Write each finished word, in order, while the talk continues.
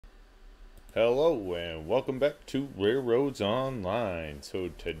Hello and welcome back to RailRoads Online.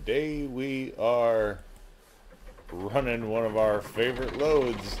 So today we are running one of our favorite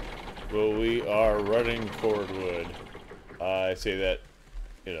loads, but we are running cordwood. I say that,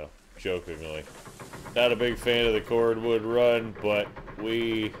 jokingly. Not a big fan of the cordwood run, but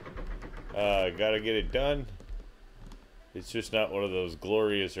we gotta get it done. It's just not one of those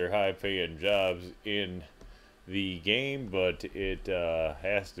glorious or high-paying jobs in the game, but it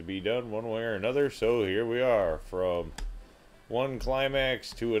has to be done one way or another. So here we are, from one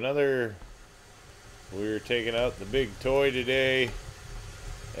climax to another. We're taking out the big toy today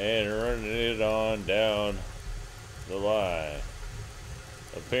and running it on down the line.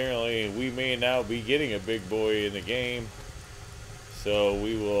 Apparently we may now be getting a big boy in the game, so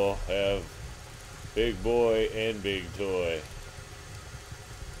we will have big boy and big toy.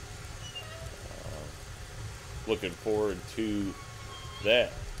 Looking forward to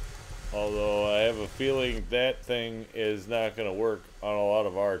that, although I have a feeling that thing is not going to work on a lot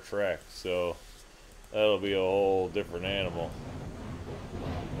of our tracks, so that'll be a whole different animal.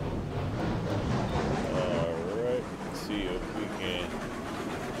 Alright, let's see if we can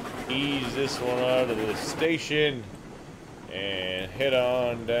ease this one out of the station and head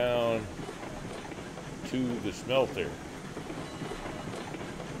on down to the smelter.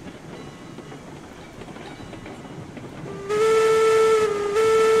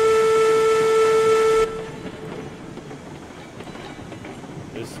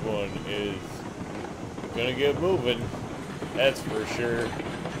 This one is gonna get moving, that's for sure.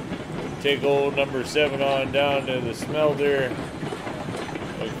 Take old number 7 on down to the smelter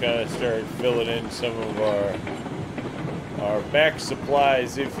and kind of start filling in some of our back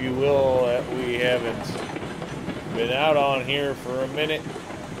supplies, if you will, that we haven't been out on here for a minute.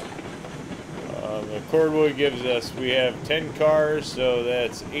 The cordwood gives us, we have 10 cars, so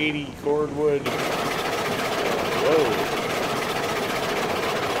that's 80 cordwood. Whoa.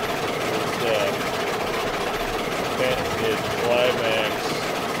 Patented climax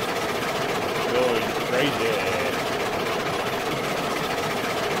going crazy.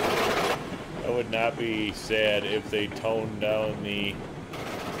 I would not be sad if they toned down the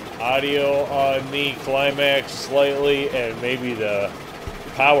audio on the climax slightly and maybe the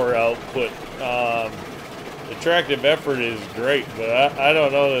power output. The tractive effort is great, but I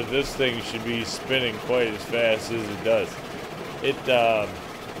don't know that this thing should be spinning quite as fast as it does.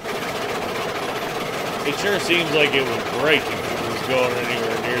 It sure seems like it would break if it was going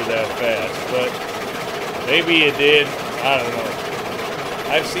anywhere near that fast, but maybe it did. I don't know.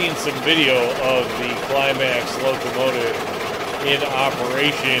 I've seen some video of the Climax locomotive in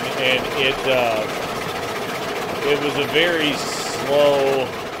operation, and it was a very slow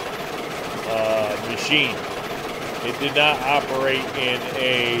machine. It did not operate in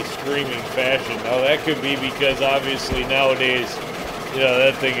a screaming fashion. Now that could be because obviously nowadays,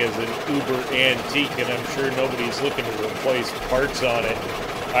 that thing is an uber antique, and I'm sure nobody's looking to replace parts on it.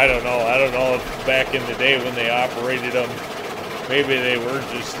 I don't know. I don't know if back in the day when they operated them, maybe they were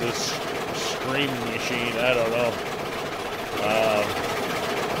just this scream machine. I don't know.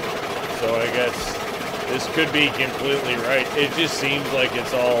 So I guess this could be completely right. It just seems like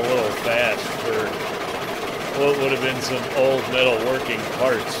it's all a little fast for what would have been some old metal working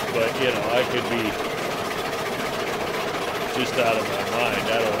parts, but I could be just out of my mind.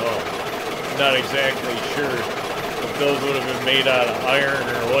 I don't know. I'm not exactly sure if those would have been made out of iron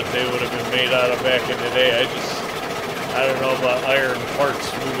or what they would have been made out of back in the day. I don't know about iron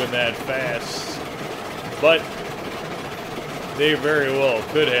parts moving that fast, but they very well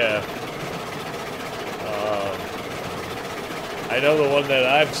could have. I know the one that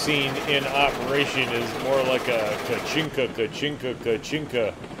I've seen in operation is more like a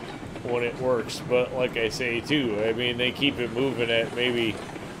ka-chinka when it works, but like I say too, I mean, they keep it moving at maybe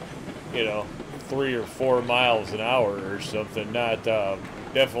 3 or 4 miles an hour or something. Not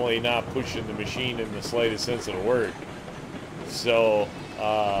definitely not pushing the machine in the slightest sense of the word. So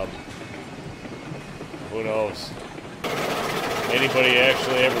who knows? Anybody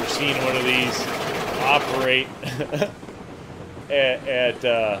actually ever seen one of these operate at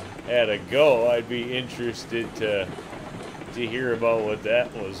a go? I'd be interested to hear about what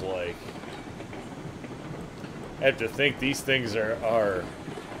that was like. I have to think these things are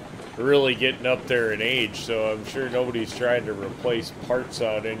really getting up there in age, so I'm sure nobody's trying to replace parts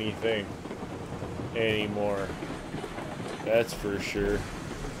on anything anymore. That's for sure.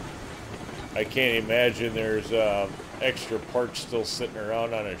 I can't imagine there's extra parts still sitting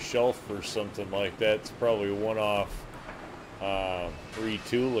around on a shelf or something like that. It's probably one-off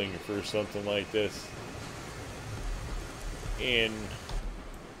retooling for something like this. in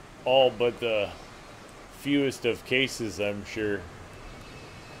all but the fewest of cases, I'm sure.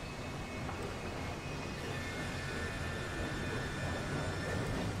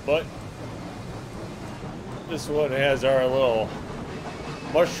 But this one has our little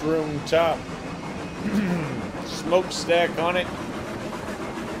mushroom top smokestack on it.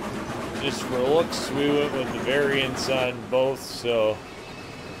 Just for looks, we went with the variants on both, so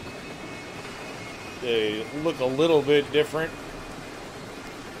they look a little bit different.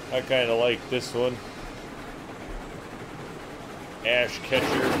 I kind of like this one. Ash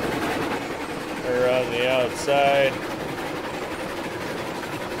catcher are on the outside.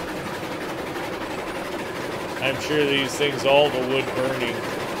 I'm sure these things, all the wood burning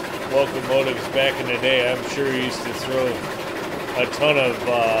locomotives back in the day, I'm sure used to throw a ton of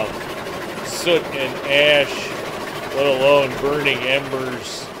soot and ash, let alone burning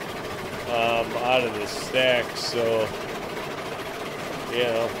embers out of the stack. So, you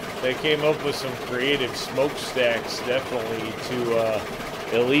know, they came up with some creative smokestacks definitely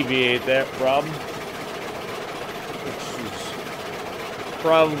to alleviate that problem, which is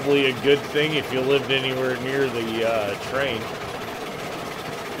probably a good thing if you lived anywhere near the train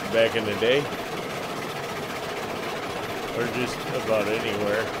back in the day, or just about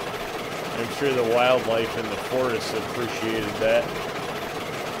anywhere. I'm sure the wildlife in the forest appreciated that.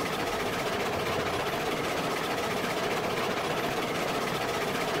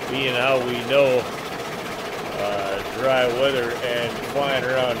 Being how we know dry weather and flying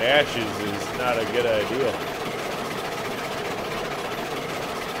around ashes is not a good idea.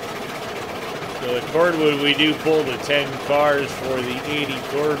 So the cordwood, we do pull the 10 cars for the 80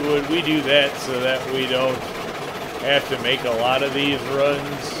 cordwood. We do that so that we don't have to make a lot of these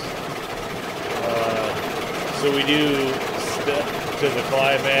runs. So we do step to the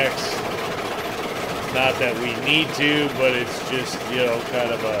climax. Not that we need to, but it's just, you know, kind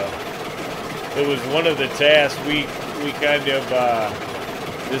of it was one of the tasks we kind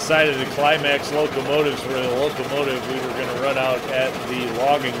of decided the climax locomotives were the locomotive we were going to run out at the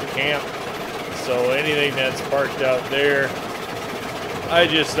logging camp. So anything that's parked out there, I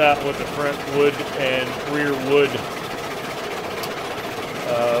just thought with the front wood and rear wood,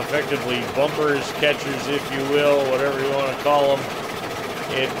 effectively bumpers, catchers, if you will, whatever you want to call them,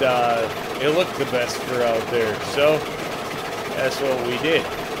 it looked the best for out there. So that's what we did.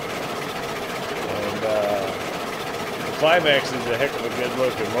 And the climax is a heck of a good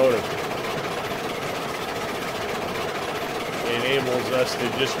locomotive. Enables us to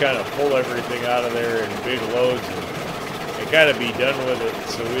just kind of pull everything out of there in big loads and kind of be done with it,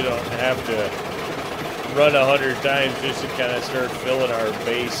 so we don't have to run 100 times just to kind of start filling our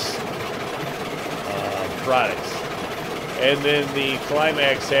base products. And then the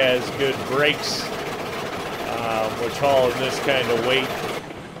climax has good brakes, which hauling this kind of weight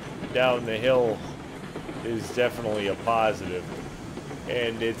down the hill is definitely a positive.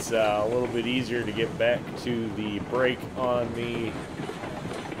 And it's a little bit easier to get back to the brake on the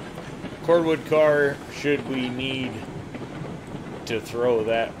cordwood car should we need to throw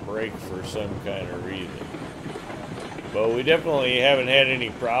that brake for some kind of reason. But we definitely haven't had any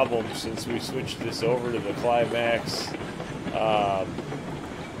problems since we switched this over to the climax.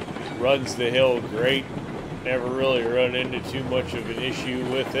 Runs the hill great. Never really run into too much of an issue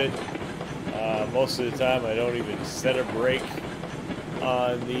with it. Most of the time I don't even set a brake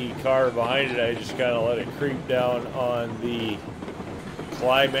on the car behind it. I just kind of let it creep down on the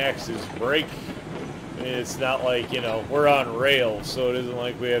climax's brake. And it's not like, you know, we're on rails, so it isn't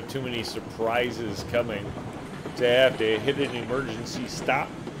like we have too many surprises coming to have to hit an emergency stop.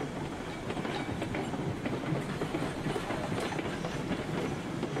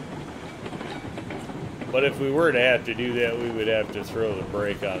 But if we were to have to do that, we would have to throw the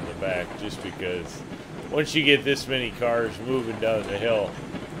brake on the back, just because once you get this many cars moving down the hill,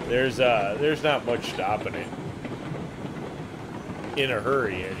 there's not much stopping it. In a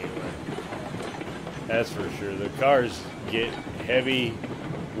hurry, anyway. That's for sure. The cars get heavy,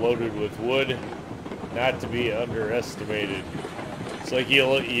 loaded with wood, not to be underestimated. It's like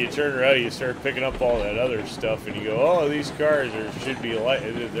you turn around, you start picking up all that other stuff, and you go, oh, these cars should be light.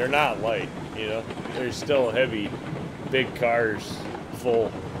 They're not light, you know. They're still heavy, big cars,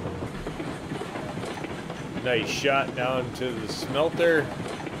 full. Nice shot down to the smelter.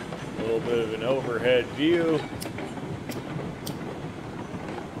 A little bit of an overhead view.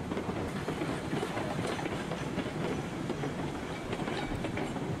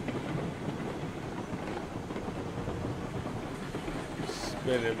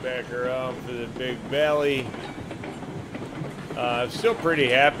 Spin it back around for the big valley. I'm still pretty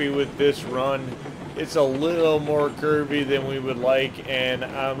happy with this run. it's a little more curvy than we would like, and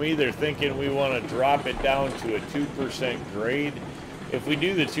I'm either thinking we want to drop it down to a 2% grade. If we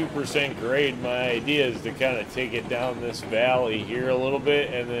do the 2% grade, my idea is to kind of take it down this valley here a little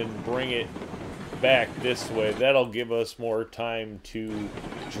bit and then bring it back this way. That'll give us more time to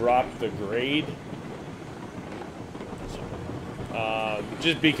drop the grade.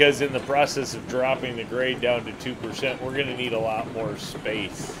 Just because in the process of dropping the grade down to 2%, we're going to need a lot more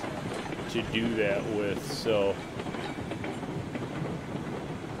space to do that with. So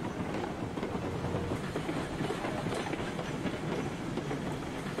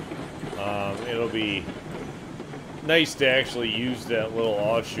it'll be nice to actually use that little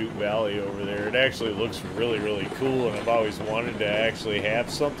offshoot valley over there. It actually looks really, really cool, and I've always wanted to actually have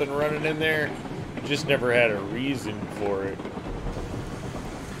something running in there. Just never had a reason for it.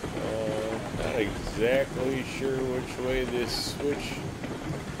 Not exactly sure which way this switch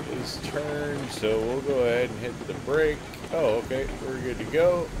is turned, so we'll go ahead and hit the brake. Oh, okay, we're good to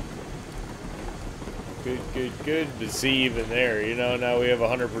go. Good to see even there. You know, now we have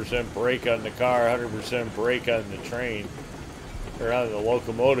 100% brake on the car, 100% brake on the train, or on the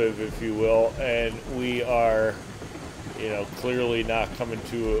locomotive, if you will, and we are, you know, clearly not coming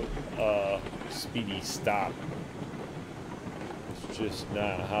to a speedy stop. It's just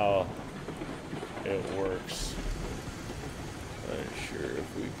not how it works. Not sure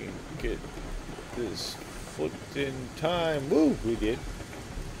if we can get this flipped in time. Woo, we did.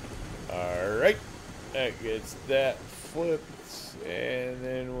 Alright. That gets that flipped, and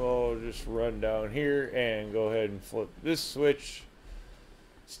then we'll just run down here and go ahead and flip this switch.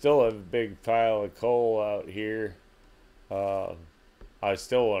 Still have a big pile of coal out here. I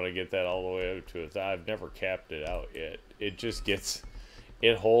still want to get that all the way up to it. I've never capped it out yet. It just gets,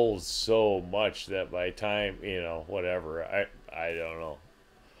 it holds so much that by time, you know, whatever, I don't know.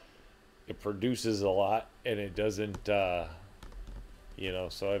 It produces a lot, and it doesn't, you know,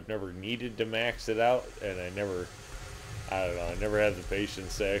 so I've never needed to max it out, and I don't know, I never had the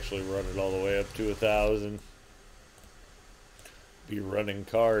patience to actually run it all the way up to 1,000. Be running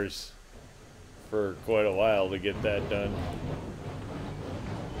cars for quite a while to get that done.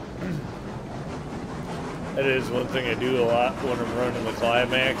 That is one thing I do a lot when I'm running the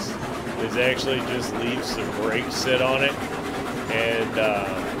Climax, is actually just leave some brakes sit on it, and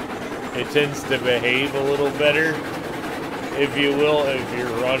it tends to behave a little better, if you will, if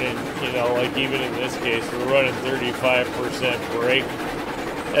you're running, you know, like even in this case, we're running 35% brake.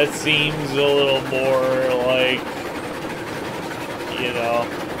 That seems a little more like, you know,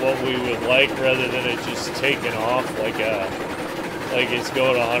 what we would like, rather than it just taking off like it's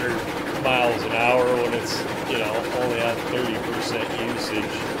going 100 miles an hour when it's, you know, only on 30%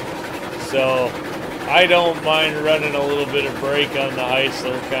 usage. So I don't mind running a little bit of brake on the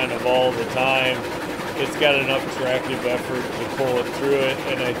Heisler kind of all the time. It's got enough tractive effort to pull it through it,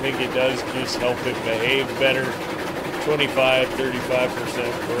 and I think it does just help it behave better.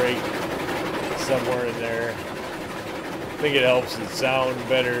 25-35% brake, somewhere in there. I think it helps it sound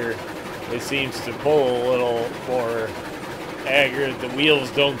better. It seems to pull a little more accurate. The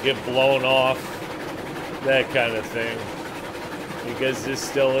wheels don't get blown off, that kind of thing. Because this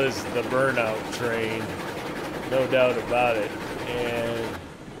still is the burnout train, no doubt about it. And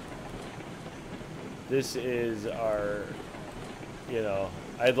this is our, you know,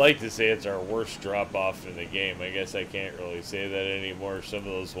 I'd like to say it's our worst drop-off in the game. I guess I can't really say that anymore. Some of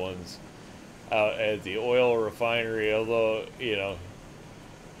those ones out at the oil refinery, although, you know,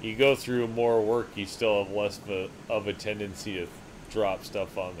 you go through more work, you still have less of a tendency to drop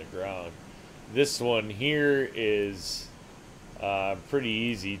stuff on the ground. This one here is pretty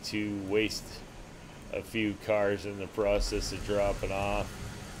easy to waste a few cars in the process of dropping off.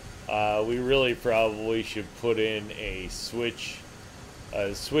 We really probably should put in a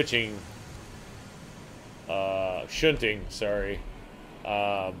shunting,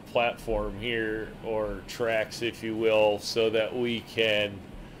 platform here, or tracks, if you will, so that we can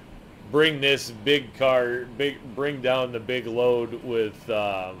bring this bring down the big load with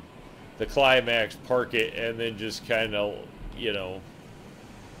the Climax, park it, and then just kind of, you know,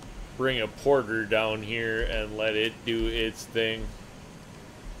 bring a porter down here and let it do its thing.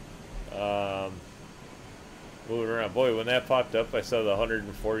 Moving around. Boy, when that popped up, I saw the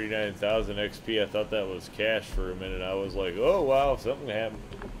 149,000 XP. I thought that was cash for a minute. I was like, oh, wow, something happened.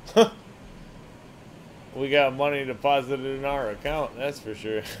 We got money deposited in our account, that's for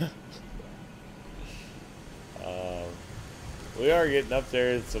sure. We are getting up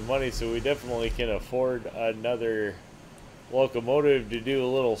there in some money, so we definitely can afford another locomotive to do a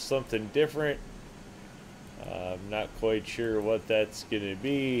little something different. I'm not quite sure what that's going to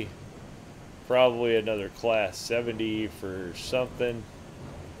be. probably another class 70 for something.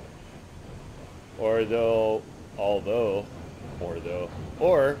 Or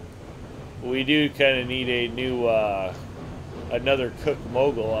we do kind of need a new, another cook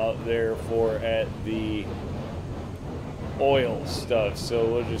mogul out there for at the oil stuff. So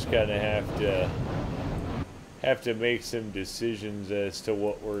we'll just kind of have to make some decisions as to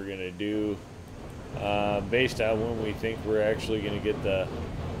what we're gonna do, based on when we think we're actually gonna get the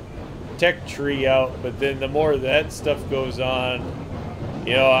tech tree out. But then the more that stuff goes on,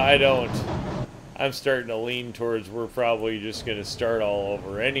 you know, I'm starting to lean towards we're probably just going to start all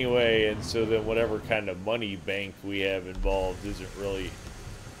over anyway, and so then whatever kind of money bank we have involved isn't really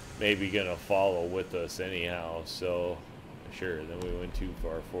maybe going to follow with us anyhow. So sure, then we went too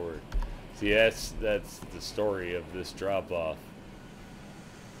far forward. See, that's the story of this drop-off.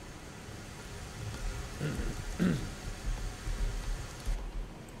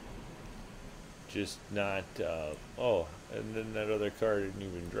 Just not, oh, and then that other car didn't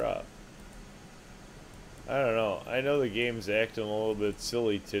even drop. I don't know. I know the game's acting a little bit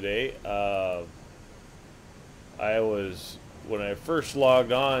silly today. When I first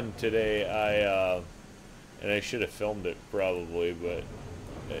logged on today, and I should have filmed it probably, but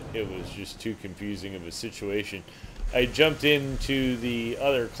it was just too confusing of a situation. I jumped into the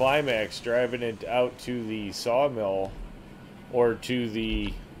other climax, driving it out to the sawmill, or to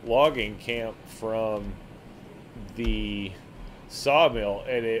the logging camp from the sawmill,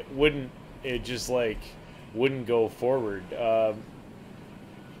 and it just like wouldn't go forward.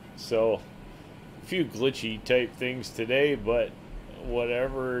 So a few glitchy type things today, but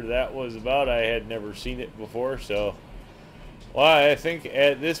whatever that was about, I had never seen it before. So, well, I think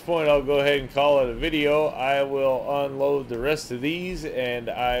at this point I'll go ahead and call it a video. I will unload the rest of these, and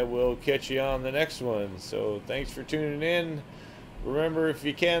I will catch you on the next one. So thanks for tuning in. Remember, if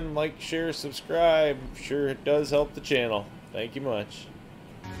you can, like, share, subscribe. Sure, it does help the channel. Thank you much.